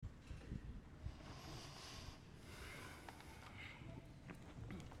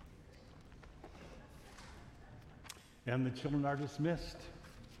And the children are dismissed.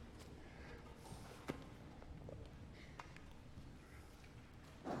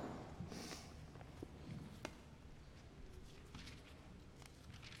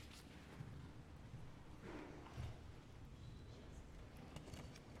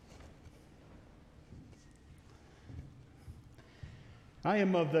 I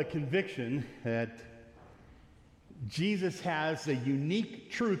am of the conviction that Jesus has a unique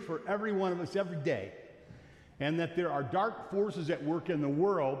truth for every one of us every day, and that there are dark forces at work in the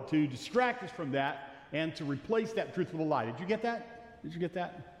world to distract us from that and to replace that truth with a lie. Did you get that? Did you get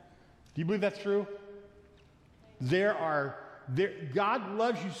that? Do you believe that's true? God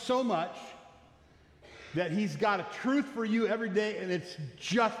loves you so much that he's got a truth for you every day, and it's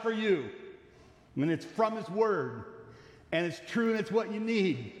just for you. And it's from his word. And it's true, and it's what you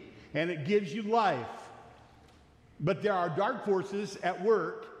need, and it gives you life. But there are dark forces at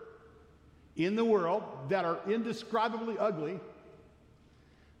work in the world that are indescribably ugly,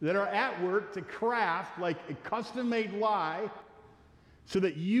 that are at work to craft like a custom-made lie so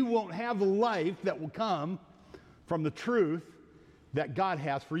that you won't have the life that will come from the truth that God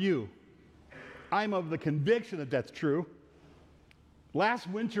has for you. I'm of the conviction that that's true. Last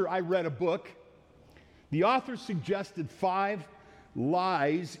winter, I read a book. The author suggested 5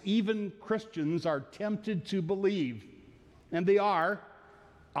 lies even Christians are tempted to believe. And they are,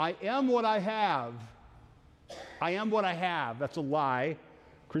 I am what I have. I am what I have. That's a lie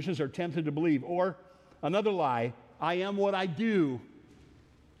Christians are tempted to believe. Or another lie, I am what I do.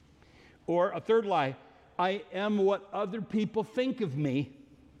 Or a third lie, I am what other people think of me.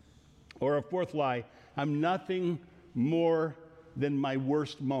 Or a fourth lie, I'm nothing more than my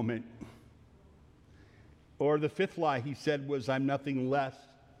worst moment. Or the fifth lie he said was, I'm nothing less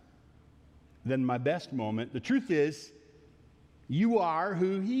than my best moment. The truth is, you are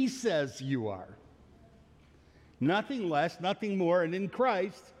who he says you are. Nothing less, nothing more. And in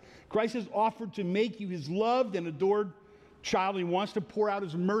Christ has offered to make you his loved and adored child. He wants to pour out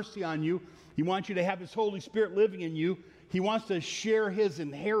his mercy on you. He wants you to have his Holy Spirit living in you. He wants to share his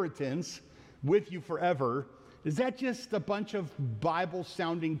inheritance with you forever. Is that just a bunch of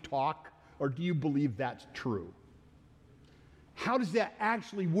Bible-sounding talk? Or do you believe that's true? How does that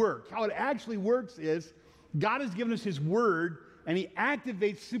actually work? How it actually works is God has given us his word, and he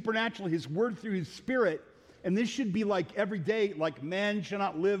activates supernaturally his word through his spirit. And this should be like every day, like man shall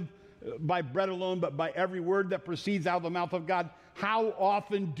not live by bread alone, but by every word that proceeds out of the mouth of God. How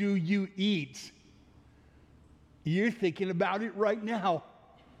often do you eat? You're thinking about it right now.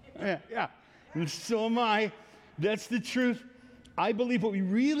 Yeah. And so am I. That's the truth. I believe what we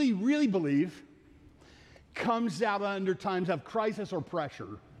really, really believe comes out under times of crisis or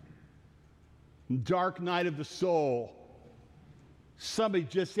pressure. Dark night of the soul. Somebody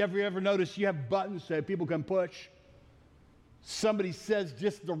just, have you ever noticed you have buttons that people can push? Somebody says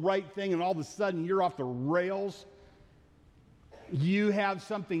just the right thing and all of a sudden you're off the rails. You have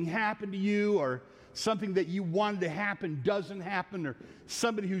something happen to you, or something that you wanted to happen doesn't happen, or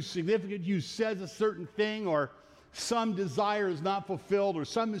somebody who's significant to you says a certain thing, or some desire is not fulfilled, or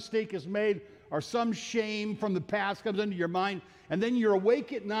some mistake is made, or some shame from the past comes into your mind, and then you're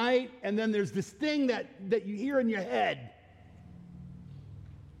awake at night, and then there's this thing that you hear in your head.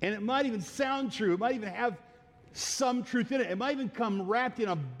 And it might even sound true. It might even have some truth in it. It might even come wrapped in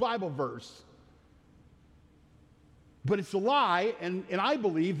a Bible verse. But it's a lie, and I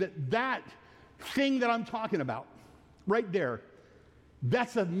believe that thing that I'm talking about, right there,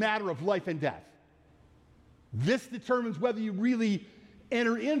 that's a matter of life and death. This determines whether you really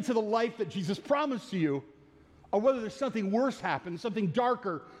enter into the life that Jesus promised to you, or whether there's something worse happen, something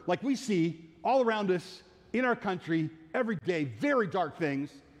darker, like we see all around us in our country every day, very dark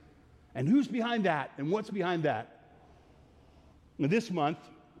things. And who's behind that, and what's behind that? This month,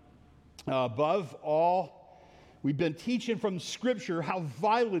 above all, we've been teaching from Scripture how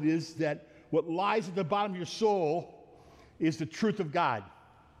vital it is that what lies at the bottom of your soul is the truth of God.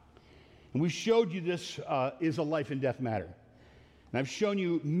 And we showed you this is a life and death matter. And I've shown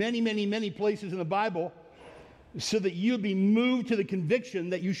you many, many, many places in the Bible so that you'll be moved to the conviction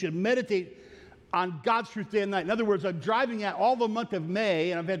that you should meditate on God's truth day and night. In other words, I'm driving at all the month of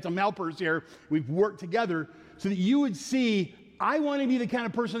May, and I've had some helpers here. We've worked together so that you would see, I want to be the kind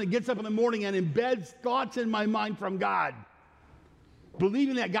of person that gets up in the morning and embeds thoughts in my mind from God,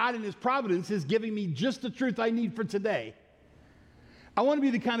 believing that God in his providence is giving me just the truth I need for today. I want to be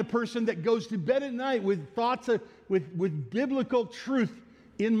the kind of person that goes to bed at night with thoughts with biblical truth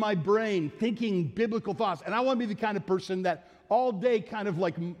in my brain, thinking biblical thoughts. And I want to be the kind of person that all day,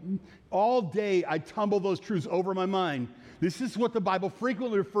 all day I tumble those truths over my mind. This is what the Bible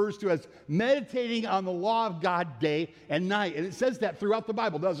frequently refers to as meditating on the law of God day and night. And it says that throughout the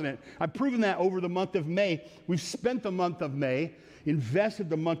Bible, doesn't it? I've proven that over the month of May. We've spent the month of May, invested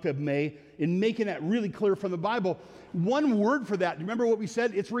the month of May in making that really clear from the Bible. One word for that, remember what we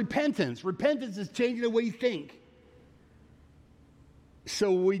said? It's repentance. Repentance is changing the way you think.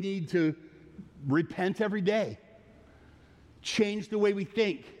 So we need to repent every day. Change the way we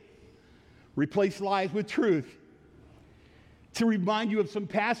think. Replace lies with truth. To remind you of some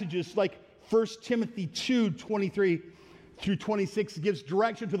passages like 1 Timothy 2:23 through 26 gives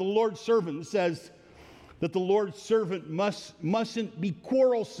direction to the Lord's servant. It says that the Lord's servant mustn't be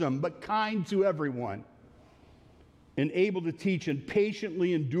quarrelsome, but kind to everyone, and able to teach, and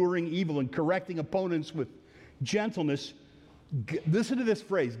patiently enduring evil and correcting opponents with gentleness. Listen to this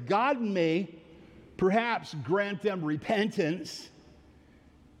phrase. God may perhaps grant them repentance,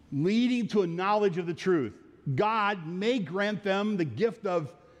 leading to a knowledge of the truth. God may grant them the gift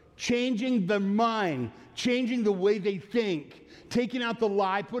of changing their mind, changing the way they think, taking out the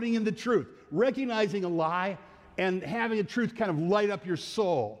lie, putting in the truth, recognizing a lie, and having a truth kind of light up your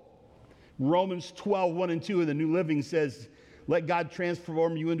soul. Romans 12:1-2 in the New Living says, let God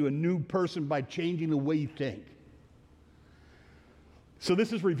transform you into a new person by changing the way you think. So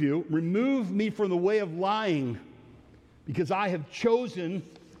this is review. Remove me from the way of lying, because I have chosen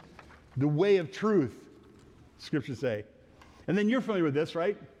the way of truth, Scriptures say. And then you're familiar with this,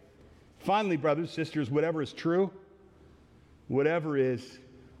 right? Finally, brothers, sisters, whatever is true, whatever is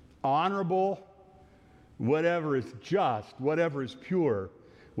honorable, whatever is just, whatever is pure,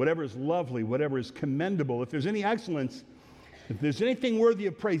 whatever is lovely, whatever is commendable, if there's any excellence, if there's anything worthy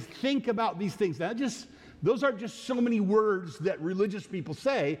of praise, think about these things. Now, those aren't just so many words that religious people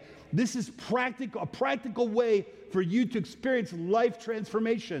say. This is a practical way for you to experience life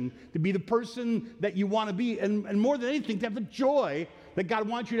transformation, to be the person that you want to be, and more than anything, to have the joy that God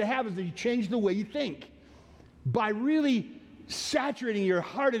wants you to have as you change the way you think. By really saturating your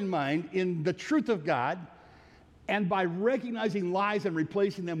heart and mind in the truth of God, and by recognizing lies and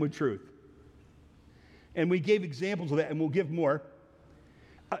replacing them with truth. And we gave examples of that, and we'll give more.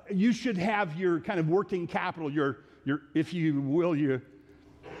 You should have your kind of working capital, your if you will, your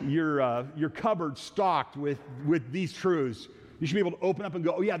cupboard stocked with these truths. You should be able to open up and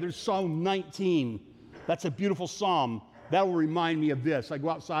go, oh yeah, there's Psalm 19. That's a beautiful psalm. That will remind me of this. I go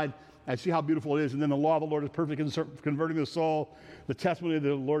outside, I see how beautiful it is, and then the law of the Lord is perfect in converting the soul. The testimony of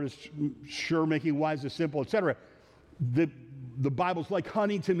the Lord is sure, making wise the simple, etc. The Bible's like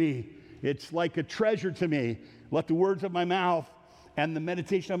honey to me. It's like a treasure to me. Let the words of my mouth and the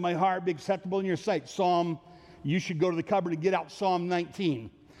meditation of my heart be acceptable in your sight. You should go to the cupboard and get out Psalm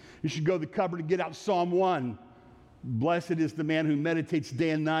 19. You should go to the cupboard and get out Psalm 1. Blessed is the man who meditates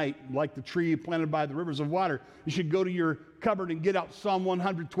day and night, like the tree planted by the rivers of water. You should go to your cupboard and get out Psalm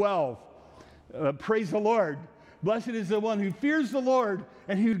 112. Praise the Lord. Blessed is the one who fears the Lord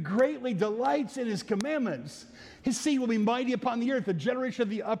and who greatly delights in his commandments. His seed will be mighty upon the earth. The generation of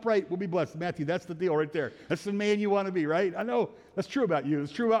the upright will be blessed. Matthew, that's the deal right there. That's the man you want to be, right? I know that's true about you.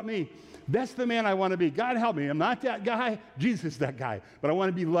 It's true about me. That's the man I want to be. God help me. I'm not that guy. Jesus is that guy. But I want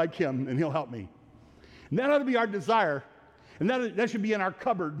to be like him, and he'll help me. And that ought to be our desire. And that should be in our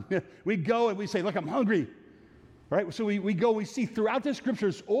cupboard. We go and we say, look, I'm hungry. Right? So we go, we see throughout the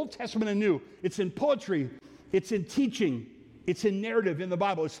Scriptures, Old Testament and New. It's in poetry. It's in teaching. It's in narrative in the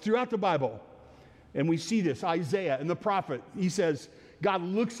Bible. It's throughout the Bible. And we see this. Isaiah and the prophet, he says, God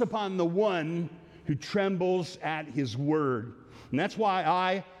looks upon the one who trembles at his word. And that's why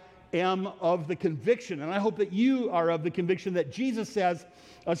I am of the conviction, and I hope that you are of the conviction that Jesus says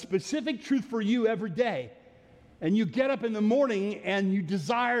a specific truth for you every day. And you get up in the morning and you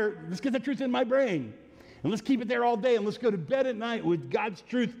desire, let's get the truth in my brain. And let's keep it there all day. And let's go to bed at night with God's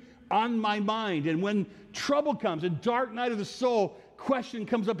truth on my mind. And when trouble comes, a dark night of the soul, question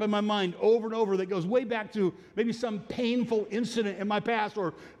comes up in my mind over and over that goes way back to maybe some painful incident in my past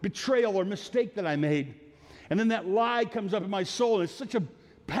or betrayal or mistake that I made. And then that lie comes up in my soul, and it's such a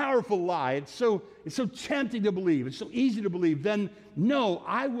powerful lie. It's so tempting to believe. It's so easy to believe. Then, no,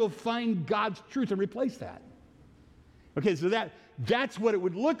 I will find God's truth and replace that. Okay, so that's what it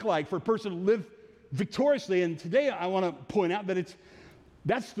would look like for a person to live victoriously. And today I want to point out that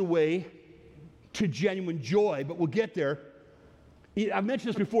that's the way to genuine joy, but we'll get there. I've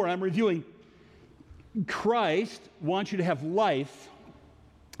mentioned this before, and I'm reviewing. Christ wants you to have life,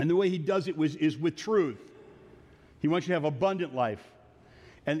 and the way he does it is with truth. He wants you to have abundant life.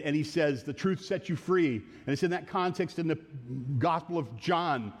 And he says, the truth sets you free. And it's in that context in the Gospel of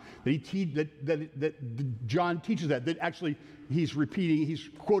John that John teaches that actually he's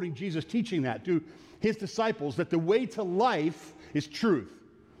quoting Jesus teaching that to his disciples, that the way to life is truth.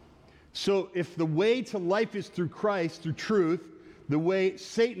 So if the way to life is through Christ, through truth, the way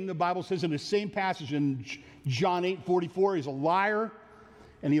Satan, the Bible says in the same passage in John 8:44, he's a liar,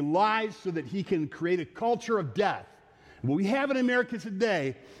 and he lies so that he can create a culture of death. What we have in America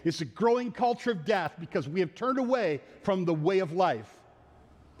today is a growing culture of death because we have turned away from the way of life.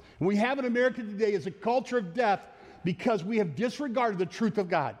 What we have in America today is a culture of death because we have disregarded the truth of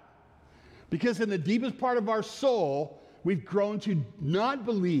God. Because in the deepest part of our soul, we've grown to not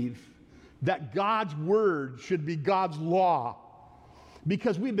believe that God's word should be God's law.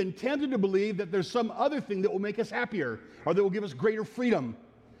 Because we've been tempted to believe that there's some other thing that will make us happier or that will give us greater freedom.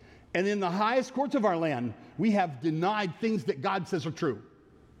 And in the highest courts of our land, we have denied things that God says are true.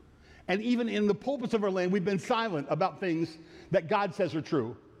 And even in the pulpits of our land, we've been silent about things that God says are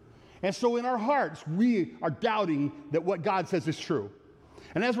true. And so in our hearts, we are doubting that what God says is true.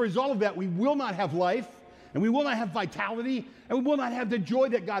 And as a result of that, we will not have life, and we will not have vitality, and we will not have the joy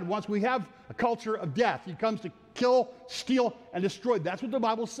that God wants. We have a culture of death. He comes to kill, steal, and destroy. That's what the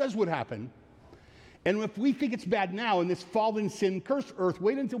Bible says would happen. And if we think it's bad now in this fallen, sin, cursed earth,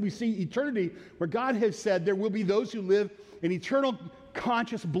 wait until we see eternity where God has said there will be those who live in eternal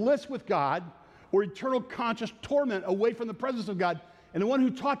conscious bliss with God or eternal conscious torment away from the presence of God. And the one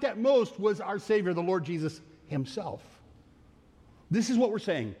who taught that most was our Savior, the Lord Jesus himself. This is what we're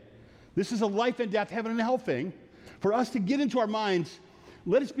saying. This is a life and death, heaven and hell thing. For us to get into our minds,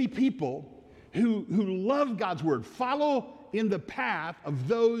 let us be people who love God's word. Follow in the path of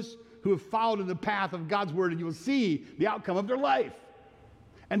those who have followed in the path of God's word, and you will see the outcome of their life.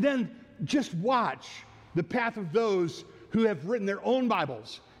 And then just watch the path of those who have written their own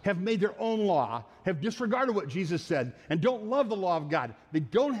Bibles, have made their own law, have disregarded what Jesus said, and don't love the law of God. They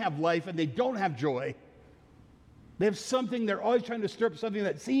don't have life, and they don't have joy. They have something, they're always trying to stir up something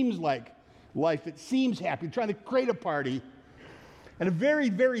that seems like life, that seems happy, trying to create a party. And a very,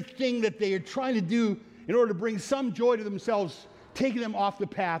 very thing that they are trying to do in order to bring some joy to themselves, taking them off the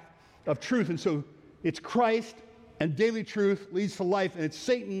path of truth. And so it's Christ and daily truth leads to life, and it's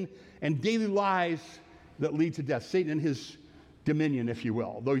Satan and daily lies that lead to death. Satan and his dominion, if you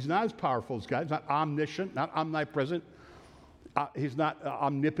will. Though he's not as powerful as God, he's not omniscient, not omnipresent, he's not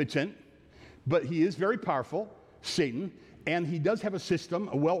omnipotent, but he is very powerful, Satan, and he does have a system,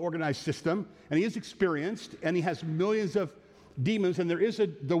 a well-organized system, and he is experienced, and he has millions of demons, and there is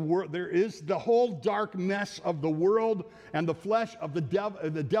the whole dark mess of the world and the flesh of the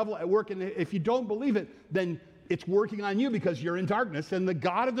devil at work. And if you don't believe it, then it's working on you because you're in darkness, and the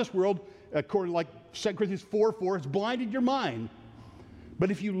God of this world, according to like 2 Corinthians 4:4, has blinded your mind.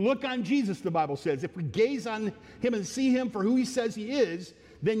 But if you look on Jesus, the Bible says, if we gaze on him and see him for who he says he is,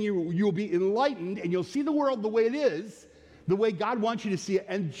 then you'll be enlightened, and you'll see the world the way it is, the way God wants you to see it,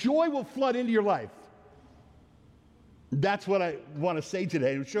 and joy will flood into your life. That's what I want to say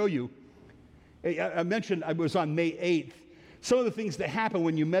today and show you. I mentioned I was on May 8th. Some of the things that happen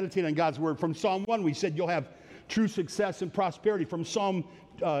when you meditate on God's word. From Psalm 1, we said you'll have true success and prosperity. From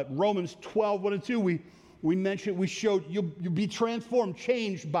Romans 12, 1 and 2, we showed you'll be transformed,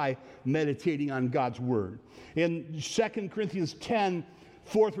 changed by meditating on God's word. In 2 Corinthians 10,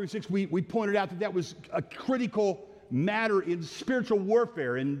 4 through 6, we pointed out that was a critical matter in spiritual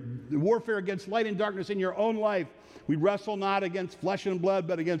warfare, in warfare against light and darkness in your own life. We wrestle not against flesh and blood,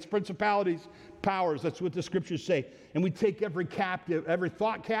 but against principalities, powers. That's what the scriptures say. And we take every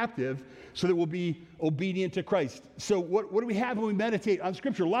thought captive so that we'll be obedient to Christ. So what do we have when we meditate on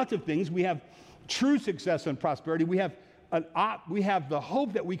scripture? Lots of things. We have true success and prosperity. We have the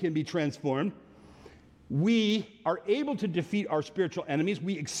hope that we can be transformed. We are able to defeat our spiritual enemies.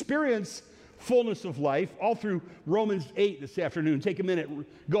 We experience fullness of life, all through Romans 8 this afternoon. Take a minute,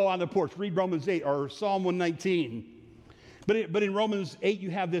 go on the porch, read Romans 8 or Psalm 119. But in Romans 8, you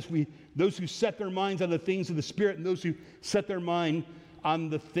have this, those who set their minds on the things of the Spirit and those who set their mind on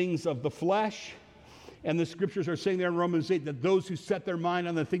the things of the flesh. And the scriptures are saying there in Romans 8 that those who set their mind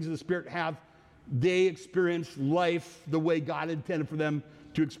on the things of the Spirit they experience life the way God intended for them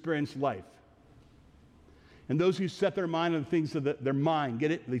to experience life. And those who set their mind on the things of their mind,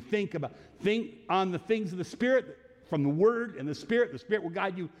 get it? They think on the things of the Spirit from the Word and the Spirit. The Spirit will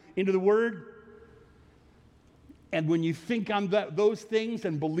guide you into the Word. And when you think on those things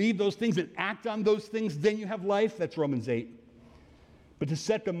and believe those things and act on those things, then you have life. That's Romans 8. But to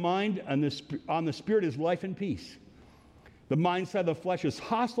set the mind on the Spirit is life and peace. The mindset of the flesh is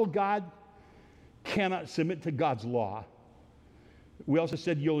hostile. God cannot submit to God's law. We also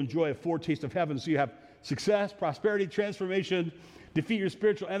said you'll enjoy a foretaste of heaven. So you have success, prosperity, transformation, defeat your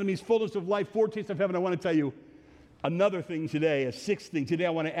spiritual enemies, fullness of life, foretaste of heaven. I want to tell you another thing today, a sixth thing. Today I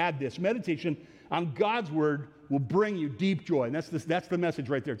want to add this. Meditation on God's word will bring you deep joy. And that's the message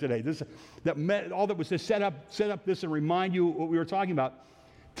right there today. All that was to set up this and remind you what we were talking about.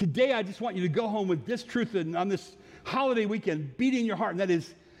 Today I just want you to go home with this truth and on this holiday weekend beating your heart, and that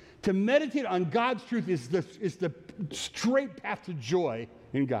is to meditate on God's truth is the straight path to joy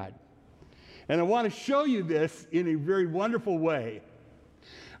in God. And I want to show you this in a very wonderful way.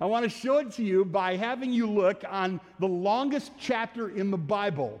 I want to show it to you by having you look on the longest chapter in the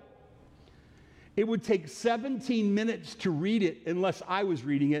Bible. It would take 17 minutes to read it unless I was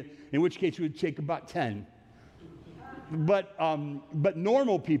reading it, in which case it would take about 10. But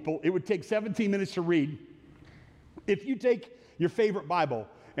normal people, it would take 17 minutes to read. If you take your favorite Bible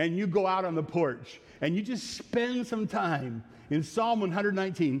and you go out on the porch and you just spend some time in Psalm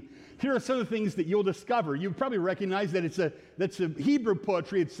 119, here are some of the things that you'll discover. You probably recognize that that's a Hebrew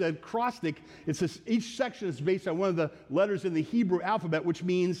poetry. It's a acrostic. Each section is based on one of the letters in the Hebrew alphabet, which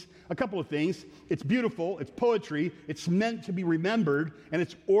means a couple of things. It's beautiful. It's poetry. It's meant to be remembered, and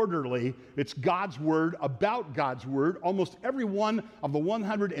it's orderly. It's God's word about God's word. Almost every one of the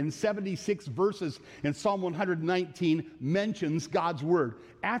 176 verses in Psalm 119 mentions God's word.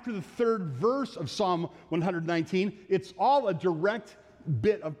 After the third verse of Psalm 119, it's all a direct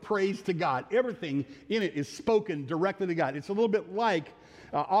bit of praise to God. Everything in it is spoken directly to God. It's a little bit like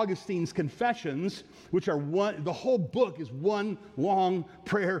Augustine's Confessions, which are the whole book is one long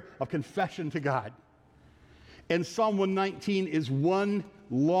prayer of confession to God. And Psalm 119 is one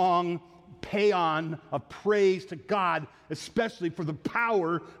long paean of praise to God, especially for the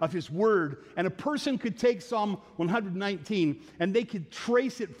power of his word. And a person could take Psalm 119 and they could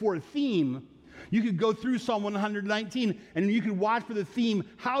trace it for a theme. You could go through Psalm 119 and you could watch for the theme,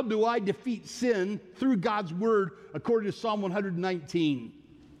 how do I defeat sin through God's word according to Psalm 119?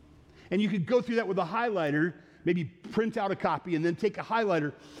 And you could go through that with a highlighter, maybe print out a copy and then take a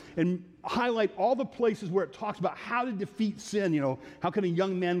highlighter and highlight all the places where it talks about how to defeat sin. How can a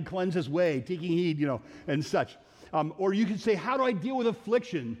young man cleanse his way, taking heed, and such. Or you could say, how do I deal with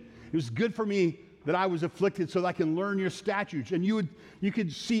affliction? It was good for me that I was afflicted so that I can learn your statutes. And you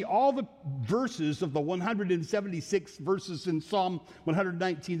could see all the verses of the 176 verses in Psalm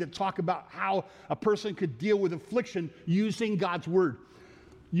 119 that talk about how a person could deal with affliction using God's word.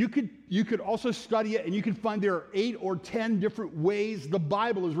 You could also study it, and you can find there are 8 or 10 different ways the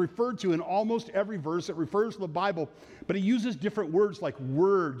Bible is referred to. In almost every verse it refers to the Bible, but it uses different words like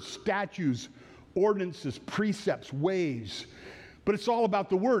words, statutes, ordinances, precepts, ways. But it's all about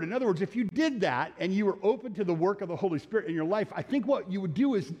the word. In other words, if you did that and you were open to the work of the Holy Spirit in your life, I think what you would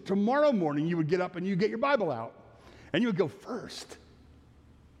do is tomorrow morning you would get up and you get your Bible out. And you would go, first,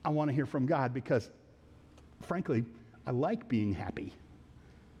 I want to hear from God because, frankly, I like being happy.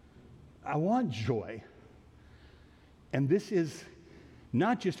 I want joy. And this is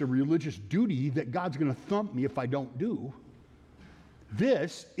not just a religious duty that God's going to thump me if I don't do.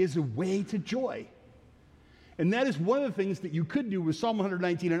 This is a way to joy. And that is one of the things that you could do with Psalm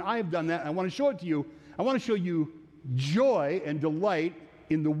 119, and I have done that, and I want to show it to you. I want to show you joy and delight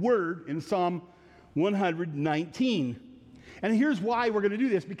in the Word in Psalm 119. And here's why we're going to do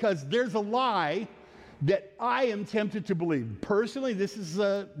this, because there's a lie that I am tempted to believe. Personally, this is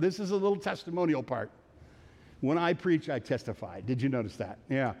a little testimonial part. When I preach, I testify. Did you notice that?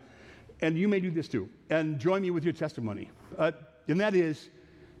 Yeah. And you may do this too. And join me with your testimony. And that is,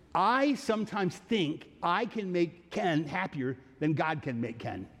 I sometimes think I can make Ken happier than God can make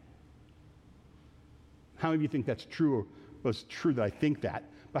Ken. How many of you think that's true? Well, it's true that I think that.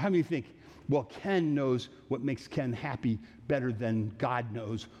 But how many of you think, well, Ken knows what makes Ken happy better than God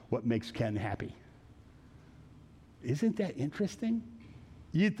knows what makes Ken happy? Isn't that interesting?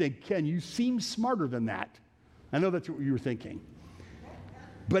 You'd think, Ken, you seem smarter than that. I know that's what you were thinking.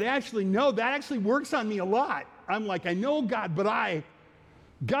 But actually, no, that actually works on me a lot. I'm like, I know God, but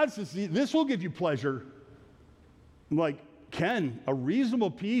God says, this will give you pleasure. I'm like, Ken, a reasonable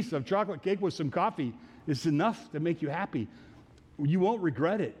piece of chocolate cake with some coffee is enough to make you happy. You won't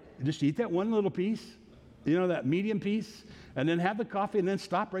regret it. Just eat that one little piece, that medium piece, and then have the coffee and then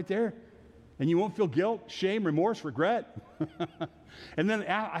stop right there. And you won't feel guilt, shame, remorse, regret. And then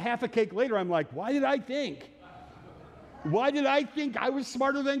a half a cake later, I'm like, why did I think? Why did I think I was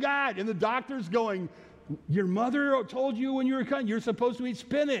smarter than God? And the doctor's going, your mother told you when you were you're supposed to eat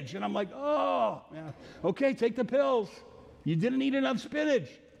spinach. And I'm like, oh, yeah. Okay, take the pills. You didn't eat enough spinach.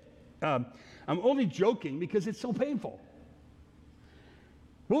 I'm only joking because it's so painful.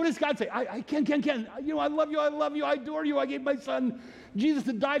 What does God say? Ken, I love you, I adore you, I gave my son Jesus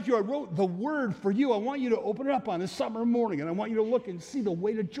to die for you. I wrote the word for you. I want you to open it up on this summer morning, and I want you to look and see the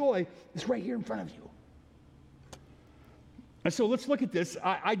weight of joy that's right here in front of you. And so let's look at this.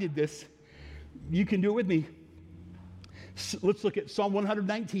 I did this. You can do it with me. Let's look at Psalm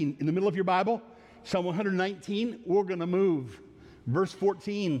 119 in the middle of your Bible. Psalm 119, we're going to move. Verse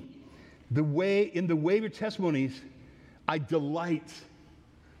 14, in the way of your testimonies, I delight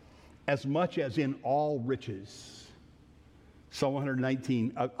as much as in all riches. Psalm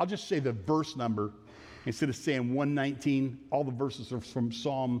 119. I'll just say the verse number instead of saying 119. All the verses are from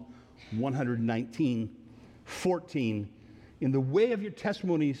Psalm 119. 14. In the way of your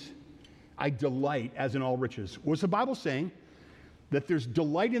testimonies, I delight as in all riches. Was the Bible saying that there's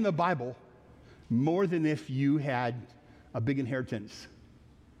delight in the Bible more than if you had a big inheritance?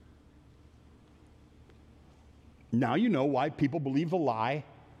 Now you know why people believe the lie.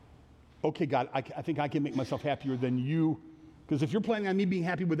 Okay, God, I think I can make myself happier than you. Because if you're planning on me being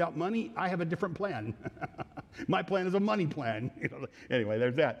happy without money, I have a different plan. My plan is a money plan. Anyway,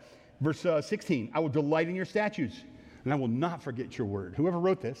 there's that. Verse 16, I will delight in your statutes, and I will not forget your word. Whoever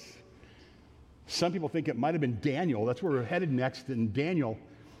wrote this, some people think it might have been Daniel. That's where we're headed next in Daniel.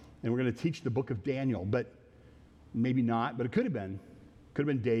 And we're going to teach the book of Daniel, but maybe not. But it could have been. Could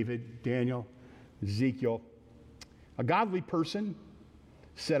have been David, Daniel, Ezekiel. A godly person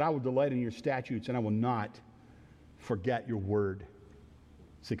said, I will delight in your statutes, and I will not forget your word.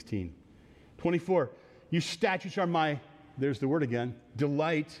 16. 24. Your statutes are my, there's the word again,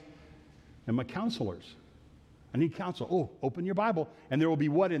 delight, and my counselors. I need counsel. Oh, open your Bible, and there will be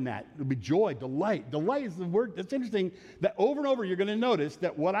what in that? There will be joy, delight. Delight is the word. That's interesting that over and over you're going to notice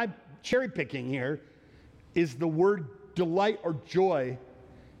that what I'm cherry picking here is the word delight or joy,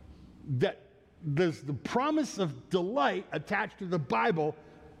 that there's the promise of delight attached to the Bible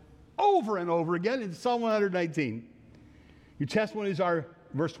over and over again in Psalm 119. Your testimonies are,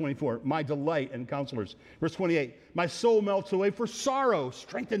 verse 24, my delight and counselors. Verse 28, my soul melts away for sorrow.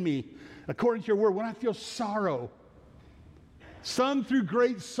 Strengthen me according to your word. When I feel sorrow, some through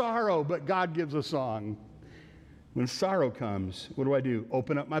great sorrow, but God gives a song. When sorrow comes, what do?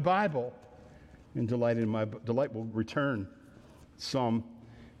 Open up my Bible, and delight will return. Psalm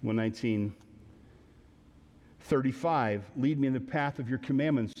 119. 35, lead me in the path of your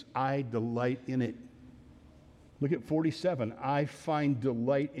commandments. I delight in it. Look at 47. I find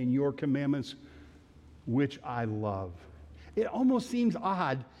delight in your commandments, which I love. It almost seems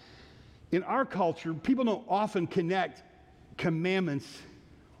odd. In our culture, people don't often connect commandments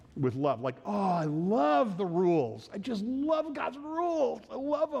with love. Like, oh, I love the rules. I just love God's rules. I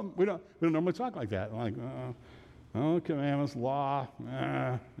love them. We don't normally talk like that. Like, commandments, law,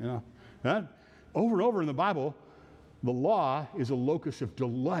 That, over and over in the Bible, the law is a locus of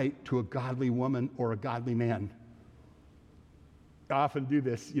delight to a godly woman or a godly man. I often do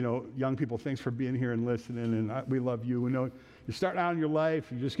this, young people, thanks for being here and listening, and we love you. We know you're starting out in your life,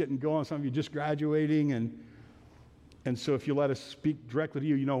 you're just getting going, some of you just graduating, and so if you let us speak directly to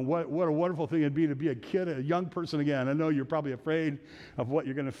you, what a wonderful thing it'd be to be a kid, a young person again. I know you're probably afraid of what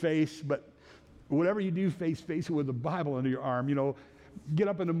you're going to face, but whatever you do, face it with the Bible under your arm. Get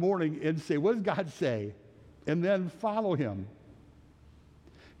up in the morning and say, what does God say? And then follow him.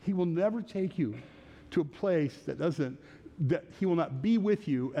 He will never take you to a place that he will not be with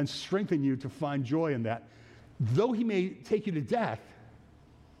you and strengthen you to find joy in that. Though he may take you to death,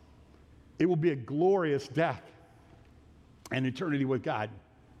 it will be a glorious death and eternity with God.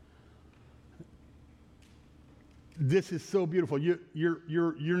 This is so beautiful. You're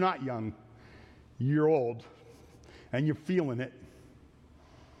not young. You're old. And you're feeling it.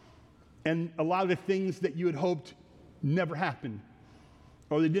 And a lot of the things that you had hoped never happened,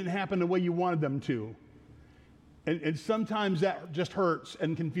 or they didn't happen the way you wanted them to. And sometimes that just hurts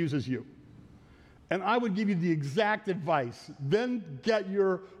and confuses you. And I would give you the exact advice. Then get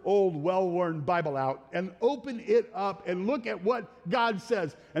your old, well-worn Bible out and open it up and look at what God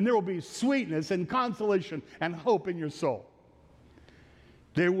says. And there will be sweetness and consolation and hope in your soul.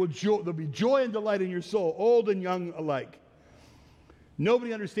 There'll be joy and delight in your soul, old and young alike.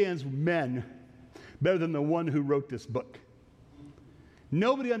 Nobody understands men better than the one who wrote this book.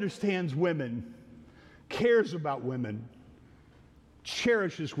 Nobody understands women, cares about women,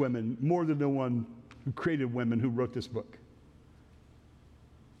 cherishes women more than the one who created women, who wrote this book.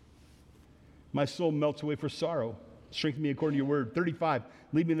 My soul melts away for sorrow. Strengthen me according to your word. 35,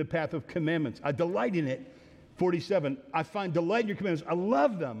 lead me in the path of commandments. I delight in it. 47, I find delight in your commandments. I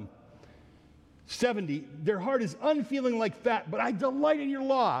love them. 70, their heart is unfeeling like fat, but I delight in your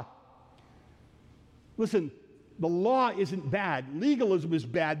law. Listen, the law isn't bad. Legalism is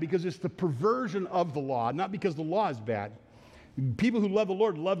bad because it's the perversion of the law, not because the law is bad. People who love the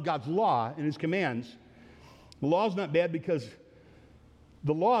Lord love God's law and his commands. The law is not bad because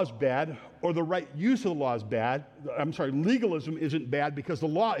the law is bad or the right use of the law is bad. Legalism isn't bad because the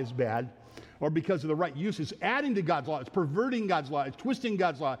law is bad or because of the right use. It's adding to God's law. It's perverting God's law. It's twisting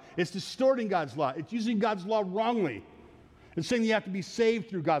God's law. It's distorting God's law. It's using God's law wrongly. It's saying you have to be saved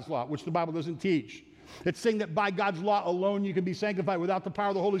through God's law, which the Bible doesn't teach. It's saying that by God's law alone you can be sanctified without the power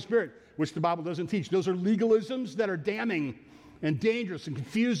of the Holy Spirit, which the Bible doesn't teach. Those are legalisms that are damning and dangerous and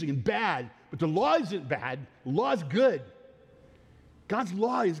confusing and bad. But the law isn't bad. The law is good. God's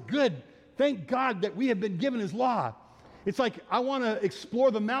law is good. Thank God that we have been given his law. It's like I want to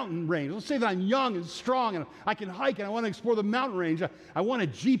explore the mountain range. Let's say that I'm young and strong and I can hike and I want to explore the mountain range. I want a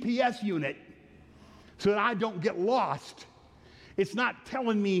GPS unit so that I don't get lost. It's not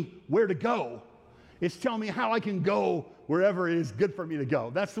telling me where to go. It's telling me how I can go wherever it is good for me to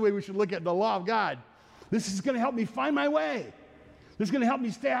go. That's the way we should look at the law of God. This is going to help me find my way. This is going to help me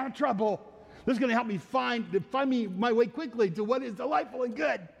stay out of trouble. This is going to help me find my way quickly to what is delightful and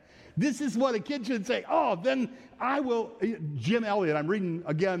good. This is what a kid should say. Oh, then I will. Jim Elliot, I'm reading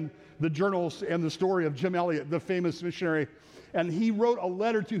again the journals and the story of Jim Elliot, the famous missionary. And he wrote a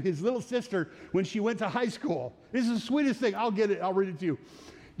letter to his little sister when she went to high school. This is the sweetest thing. I'll get it. I'll read it to you.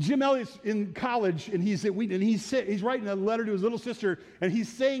 Jim Elliot's in college, and he's writing a letter to his little sister, and he's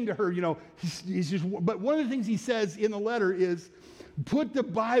saying to her, but one of the things he says in the letter is, put the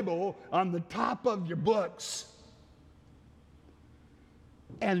Bible on the top of your books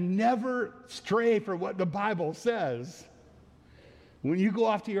and never stray from what the Bible says. When you go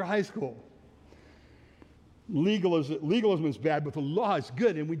off to your high school, legalism is bad, but the law is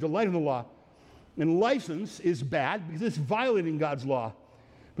good, and we delight in the law. And license is bad because it's violating God's law.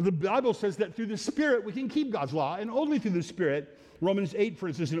 But the Bible says that through the Spirit we can keep God's law, and only through the Spirit. Romans 8, for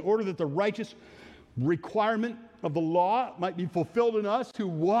instance, in order that the righteous requirement of the law might be fulfilled in us who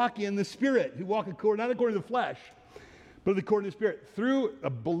walk in the Spirit, who walk not according to the flesh, but according to the Spirit. Through a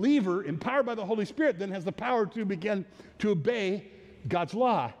believer, empowered by the Holy Spirit, then has the power to begin to obey God's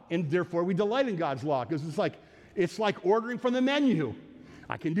law. And therefore we delight in God's law, because it's like ordering from the menu.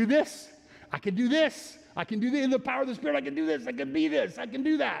 I can do this. I can do this. I can do this. In the power of the Spirit, I can do this. I can be this. I can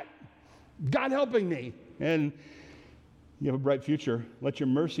do that. God helping me. And you have a bright future. Let your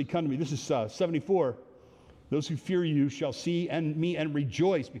mercy come to me. This is 74. Those who fear you shall see me and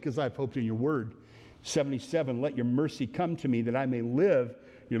rejoice because I have hoped in your word. 77. Let your mercy come to me that I may live.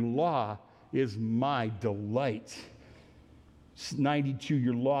 Your law is my delight. 92.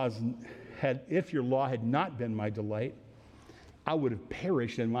 If your law had not been my delight, I would have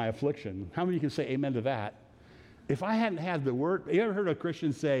perished in my affliction. How many can say amen to that? If I hadn't had the word, you ever heard a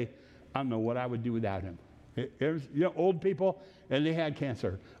Christian say, I don't know what I would do without him? Old people, and they had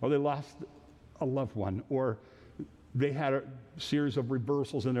cancer, or they lost a loved one, or they had a series of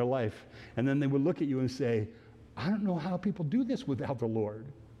reversals in their life, and then they would look at you and say, I don't know how people do this without the Lord.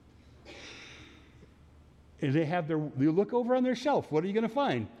 And you look over on their shelf, what are you going to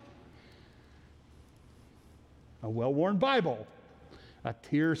find? A well-worn Bible, a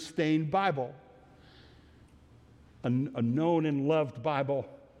tear-stained Bible, a known and loved Bible.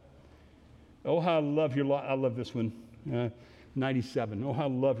 Oh, how I love your law. I love this one. 97. Oh, how I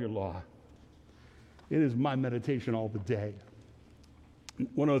love your law. It is my meditation all the day.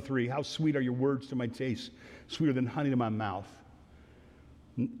 103. How sweet are your words to my taste, sweeter than honey to my mouth.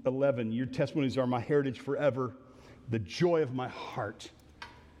 11. Your testimonies are my heritage forever, the joy of my heart.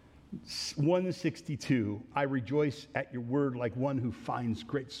 162, I rejoice at your word like one who finds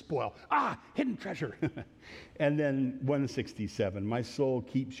great spoil. Hidden treasure. And then 167, my soul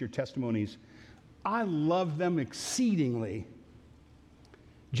keeps your testimonies. I love them exceedingly.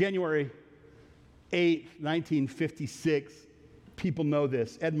 January 8th, 1956, people know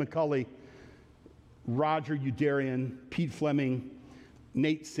this. Ed McCully, Roger Udarian, Pete Fleming,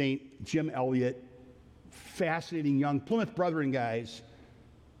 Nate Saint, Jim Elliot, fascinating young Plymouth Brethren guys.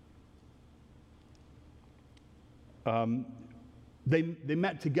 They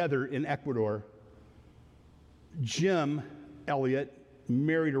met together in Ecuador. Jim Elliot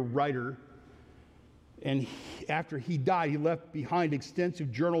married a writer, and after he died, he left behind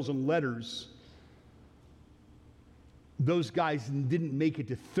extensive journals and letters. Those guys didn't make it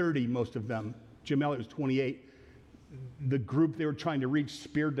to 30, most of them. Jim Elliot was 28. The group they were trying to reach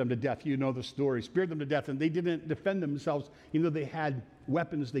speared them to death. You know the story. Speared them to death, and they didn't defend themselves. Even though they had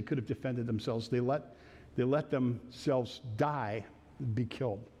weapons, they could have defended themselves. They let themselves die, be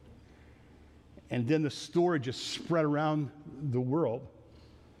killed. And then the story just spread around the world.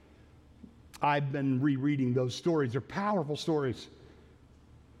 I've been rereading those stories. They're powerful stories.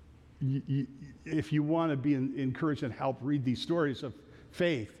 If you want to be encouraged and help read these stories of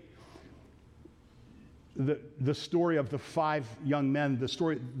faith, the story of the 5 young men, the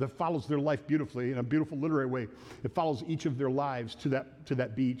story that follows their life beautifully in a beautiful literary way. It follows each of their lives to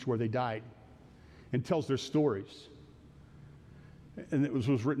that beach where they died and tells their stories. And it was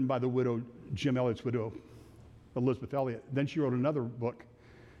written by the widow, Jim Elliot's widow, Elizabeth Elliot. Then she wrote another book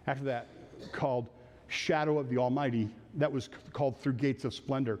after that called Shadow of the Almighty. That was called Through Gates of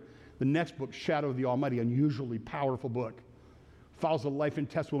Splendor. The next book, Shadow of the Almighty, unusually powerful book, follows the life and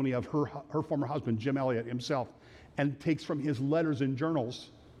testimony of her former husband, Jim Elliot himself, and takes from his letters and journals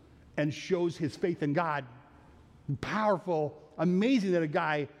and shows his faith in God. Powerful, amazing that a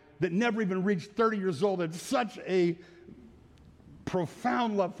guy that never even reached 30 years old had such a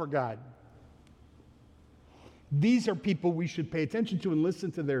profound love for God. These are people we should pay attention to and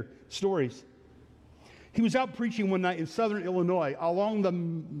listen to their stories. He was out preaching one night in southern Illinois along the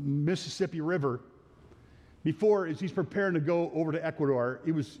Mississippi River. Before, as he's preparing to go over to Ecuador,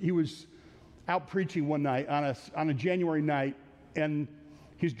 he was out preaching one night on a January night, and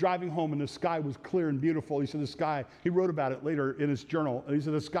he's driving home, and the sky was clear and beautiful. He said the sky, he wrote about it later in his journal, and he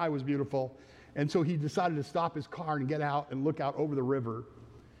said the sky was beautiful. And so he decided to stop his car and get out and look out over the river.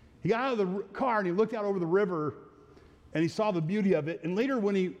 He got out of the car and he looked out over the river and he saw the beauty of it. And later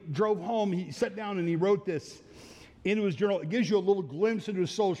when he drove home, he sat down and he wrote this into his journal. It gives you a little glimpse into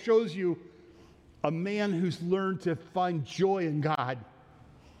his soul, shows you a man who's learned to find joy in God.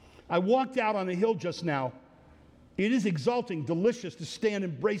 I walked out on a hill just now. It is exalting, delicious to stand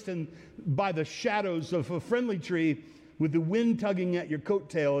embraced by the shadows of a friendly tree with the wind tugging at your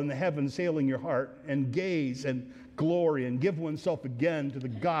coattail and the heavens hailing your heart, and gaze and glory and give oneself again to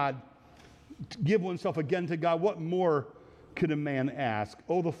God. What more could a man ask?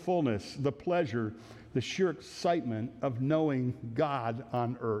 Oh, the fullness, the pleasure, the sheer excitement of knowing God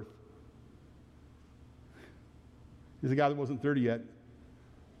on earth. There's a guy that wasn't 30 yet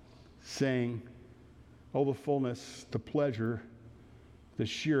saying, oh, the fullness, the pleasure, the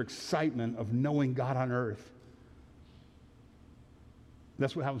sheer excitement of knowing God on earth.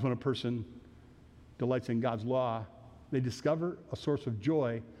 That's what happens when a person delights in God's law. They discover a source of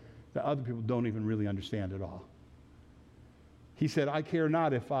joy that other people don't even really understand at all. He said, I care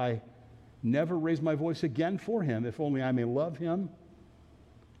not if I never raise my voice again for him, if only I may love him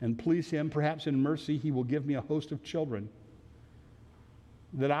and please him. Perhaps in mercy he will give me a host of children,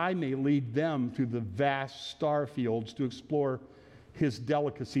 that I may lead them through the vast star fields to explore his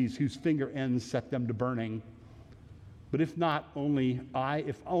delicacies, whose finger ends set them to burning. But if only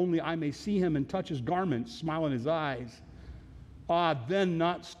I may see him and touch his garments, smile in his eyes. Then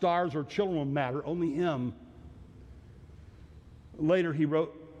not stars or children will matter, only him. Later he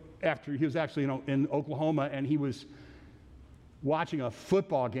wrote, after he was actually in Oklahoma, and he was watching a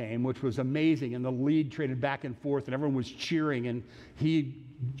football game, which was amazing, and the lead traded back and forth, and everyone was cheering, and he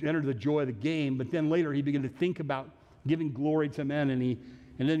entered the joy of the game. But then later he began to think about giving glory to men, and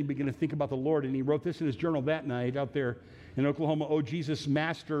then he began to think about the Lord, and he wrote this in his journal that night out there in Oklahoma. Oh, Jesus,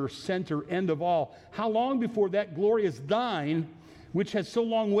 master, center, end of all, how long before that glory is thine, which has so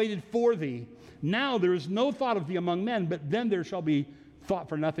long waited for thee? Now there is no thought of thee among men, but then there shall be thought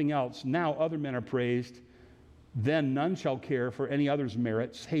for nothing else. Now other men are praised, then none shall care for any other's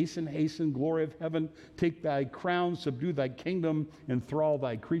merits. Hasten, hasten, glory of heaven, take thy crown, subdue thy kingdom, enthrall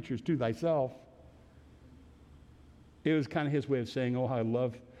thy creatures to thyself. It was kind of his way of saying, oh, how I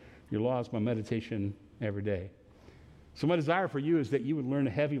love your law. It's my meditation every day. So my desire for you is that you would learn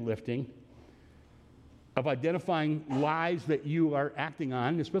the heavy lifting of identifying lies that you are acting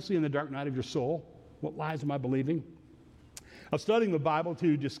on, especially in the dark night of your soul. What lies am I believing? Of studying the Bible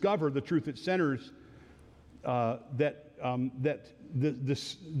to discover the truth that centers, the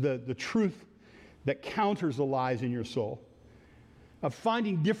truth that counters the lies in your soul. Of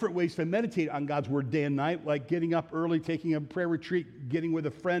finding different ways to meditate on God's word day and night, like getting up early, taking a prayer retreat, getting with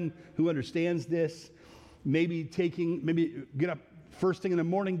a friend who understands this, maybe get up first thing in the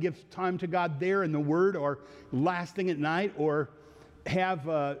morning, give time to God there in the word, or last thing at night, or have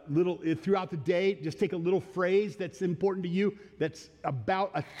a little, throughout the day, just take a little phrase that's important to you, that's about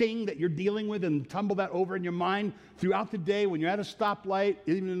a thing that you're dealing with, and tumble that over in your mind throughout the day when you're at a stoplight,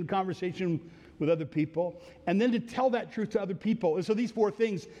 even in a conversation with other people, and then to tell that truth to other people. And so these 4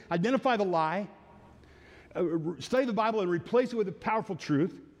 things: identify the lie, study the Bible and replace it with a powerful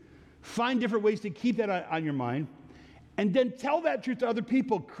truth, find different ways to keep that on your mind, and then tell that truth to other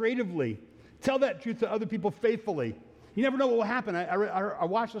people creatively. Tell that truth to other people faithfully. You never know what will happen. I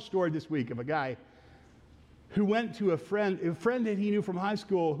watched a story this week of a guy who went to a friend that he knew from high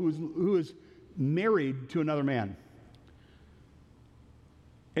school who was married to another man.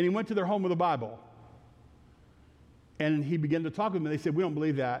 And he went to their home with a Bible. And he began to talk with them. And they said, we don't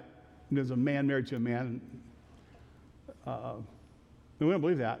believe that. There's a man married to a man. We don't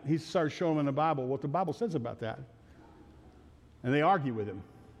believe that. He started showing them in the Bible what the Bible says about that. And they argued with him.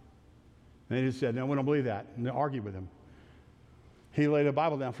 And they just said, no, we don't believe that. And they argued with him. He laid the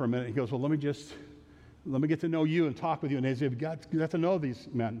Bible down for a minute. He goes, well, let me get to know you and talk with you. And they said, you have to know these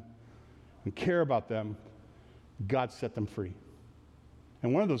men and care about them. God set them free.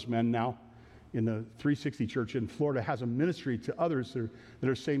 And one of those men now in the 360 church in Florida has a ministry to others that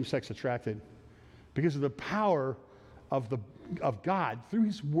are same-sex attracted because of the power of God through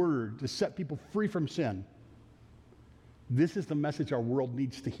his word to set people free from sin. This is the message our world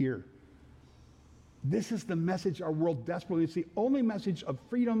needs to hear. This is the message our world desperately needs. It's the only message of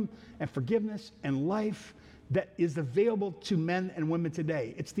freedom and forgiveness and life that is available to men and women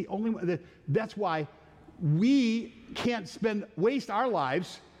today. It's the only one. That's why we can't waste our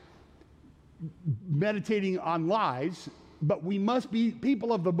lives meditating on lies, but we must be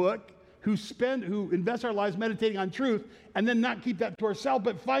people of the book who invest our lives meditating on truth and then not keep that to ourselves,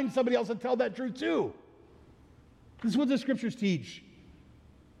 but find somebody else and tell that truth too. This is what the scriptures teach.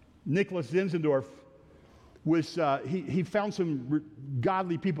 Nicholas Zinzendorf he found some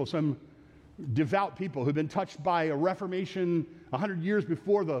godly people, some devout people who'd been touched by a Reformation 100 years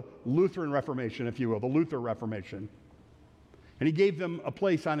before the Lutheran Reformation, if you will, the Luther Reformation. And he gave them a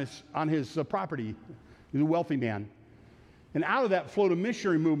place on his property. He's a wealthy man. And out of that flowed a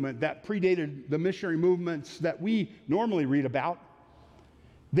missionary movement that predated the missionary movements that we normally read about.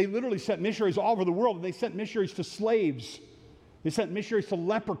 They literally sent missionaries all over the world, and they sent missionaries to slaves. They sent missionaries to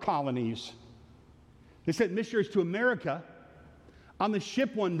leper colonies. They sent missionaries to America. On the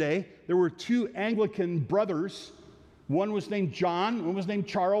ship one day, there were two Anglican brothers. One was named John, one was named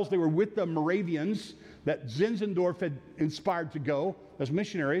Charles. They were with the Moravians that Zinzendorf had inspired to go as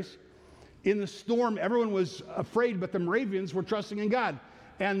missionaries. In the storm, everyone was afraid, but the Moravians were trusting in God.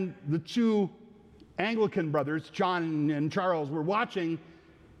 And the two Anglican brothers, John and Charles, were watching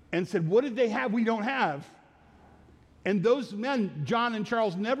and said, what did they have we don't have? And those men, John and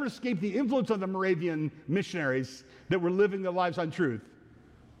Charles, never escaped the influence of the Moravian missionaries that were living their lives on truth.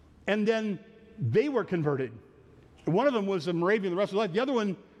 And then they were converted. One of them was a Moravian the rest of his life. The other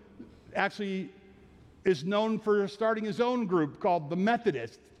one actually is known for starting his own group called the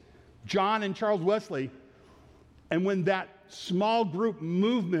Methodists, John and Charles Wesley. And when that small group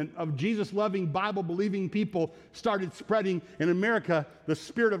movement of Jesus-loving, Bible-believing people started spreading in America, the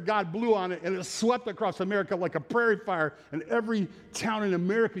Spirit of God blew on it, and it swept across America like a prairie fire. And every town in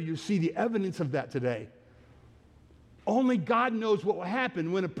America, you see the evidence of that today. Only God knows what will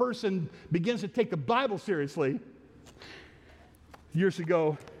happen when a person begins to take the Bible seriously. Years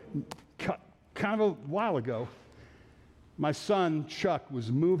ago, kind of a while ago, my son, Chuck,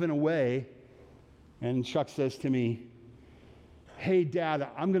 was moving away, and Chuck says to me, hey, Dad,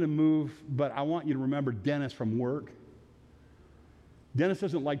 I'm going to move, but I want you to remember Dennis from work. Dennis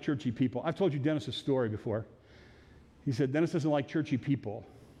doesn't like churchy people. I've told you Dennis' story before. He said Dennis doesn't like churchy people,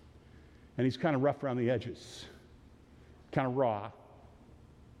 and he's kind of rough around the edges, kind of raw,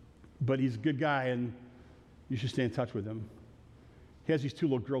 but he's a good guy, and you should stay in touch with him. He has these two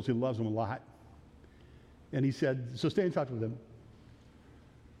little girls. He loves them a lot. And he said, so stay in touch with him.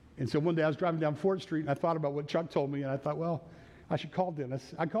 And so one day I was driving down 4th Street, and I thought about what Chuck told me, and I thought, well, I should call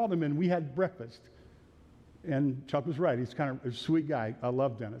Dennis. I called him, and we had breakfast. And Chuck was right. He's kind of a sweet guy. I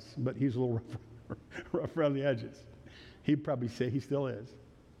love Dennis, but he's a little rough around the edges. He'd probably say he still is.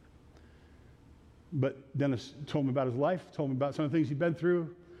 But Dennis told me about his life, told me about some of the things he'd been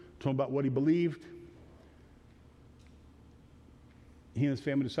through, told me about what he believed. He and his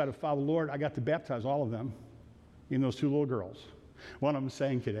family decided to follow the Lord. I got to baptize all of them, even those two little girls. One of them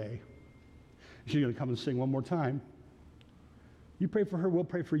sang today. She's going to come and sing one more time. You pray for her, we'll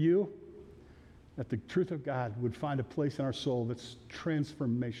pray for you, that the truth of God would find a place in our soul that's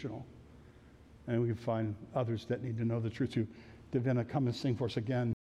transformational. And we can find others that need to know the truth too. Davina, come and sing for us again.